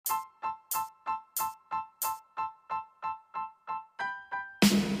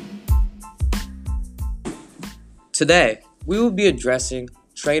Today, we will be addressing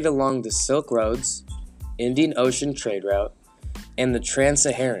trade along the Silk Roads, Indian Ocean trade route, and the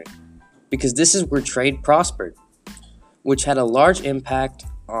Trans-Saharan, because this is where trade prospered, which had a large impact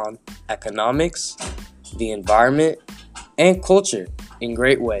on economics, the environment, and culture in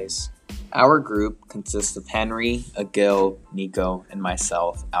great ways. Our group consists of Henry, Agil, Nico, and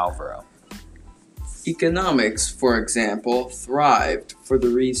myself, Alvaro. Economics, for example, thrived for the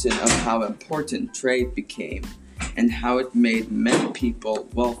reason of how important trade became and how it made many people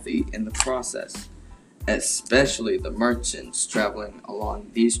wealthy in the process, especially the merchants traveling along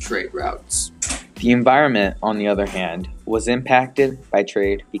these trade routes. The environment, on the other hand, was impacted by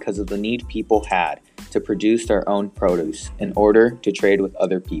trade because of the need people had to produce their own produce in order to trade with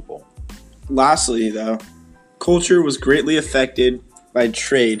other people. Lastly, though, culture was greatly affected by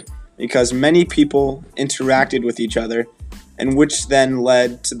trade because many people interacted with each other, and which then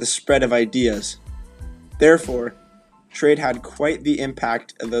led to the spread of ideas. Therefore, trade had quite the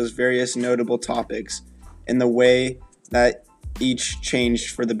impact of those various notable topics in the way that each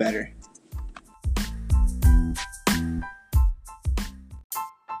changed for the better.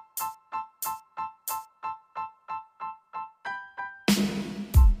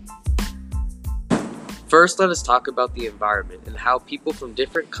 First, let us talk about the environment and how people from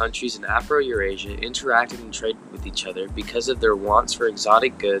different countries in Afro-Eurasia interacted and traded with each other because of their wants for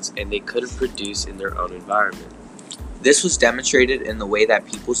exotic goods and they couldn't produce in their own environment. This was demonstrated in the way that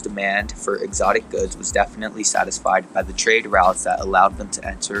people's demand for exotic goods was definitely satisfied by the trade routes that allowed them to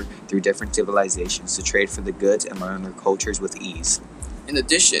enter through different civilizations to trade for the goods and learn their cultures with ease. In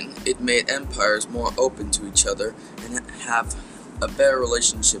addition, it made empires more open to each other and have a better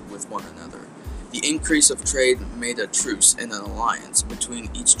relationship with one another. The increase of trade made a truce and an alliance between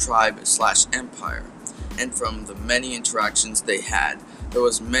each tribe/empire, and from the many interactions they had, there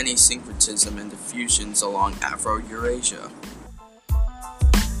was many syncretism and diffusions along Afro-Eurasia.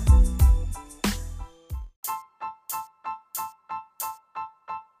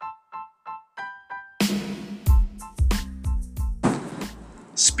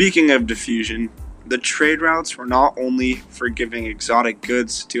 Speaking of diffusion, the trade routes were not only for giving exotic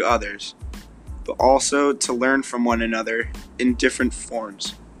goods to others, but also to learn from one another in different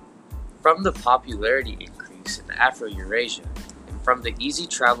forms. From the popularity increase in Afro-Eurasia, and from the easy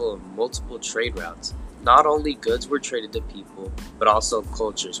travel of multiple trade routes, not only goods were traded to people, but also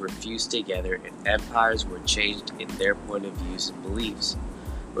cultures were fused together and empires were changed in their point of views and beliefs.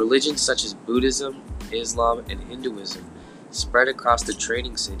 Religions such as Buddhism, Islam, and Hinduism spread across the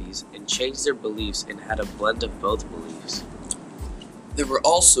trading cities and changed their beliefs and had a blend of both beliefs. They were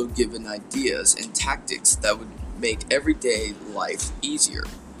also given ideas and tactics that would make everyday life easier.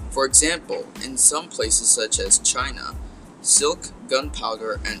 For example, in some places such as China, silk,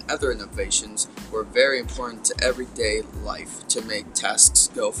 gunpowder, and other innovations were very important to everyday life to make tasks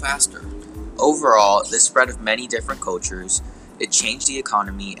go faster. Overall, this spread of many different cultures, it changed the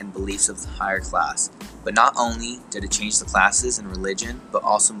economy and beliefs of the higher class. But not only did it change the classes and religion, but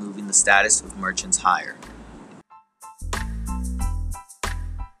also moving the status of merchants higher.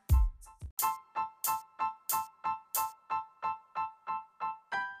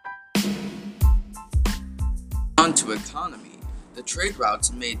 On to economy. The trade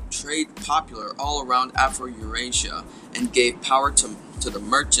routes made trade popular all around Afro-Eurasia and gave power to the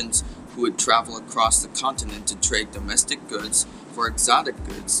merchants who would travel across the continent to trade domestic goods for exotic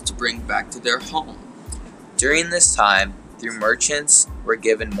goods to bring back to their home. During this time, the merchants were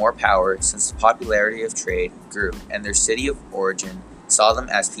given more power since the popularity of trade grew and their city of origin saw them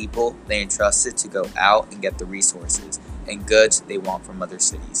as people they entrusted to go out and get the resources and goods they want from other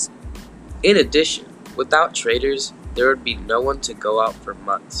cities. In addition, without traders, there would be no one to go out for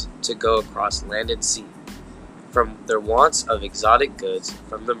months, to go across land and sea. From their wants of exotic goods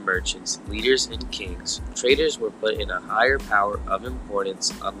from the merchants, leaders, and kings, traders were put in a higher power of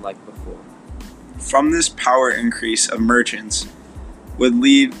importance unlike before. From this power increase of merchants would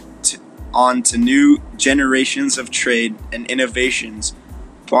lead on to new generations of trade and innovations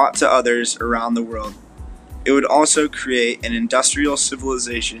brought to others around the world. It would also create an industrial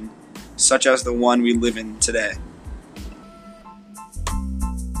civilization such as the one we live in today.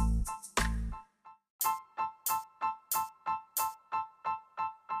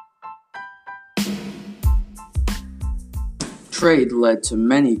 Trade led to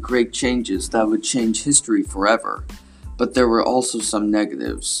many great changes that would change history forever, but there were also some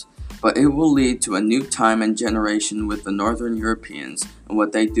negatives. But it will lead to a new time and generation with the Northern Europeans and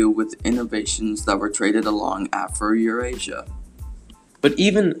what they do with innovations that were traded along Afro-Eurasia. But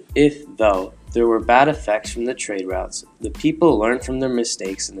even if, though, there were bad effects from the trade routes, the people learned from their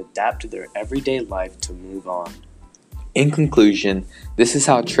mistakes and adapt to their everyday life to move on. In conclusion, this is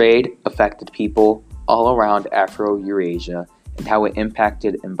how trade affected people all around Afro-Eurasia and how it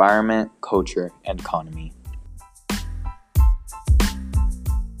impacted environment, culture, and economy.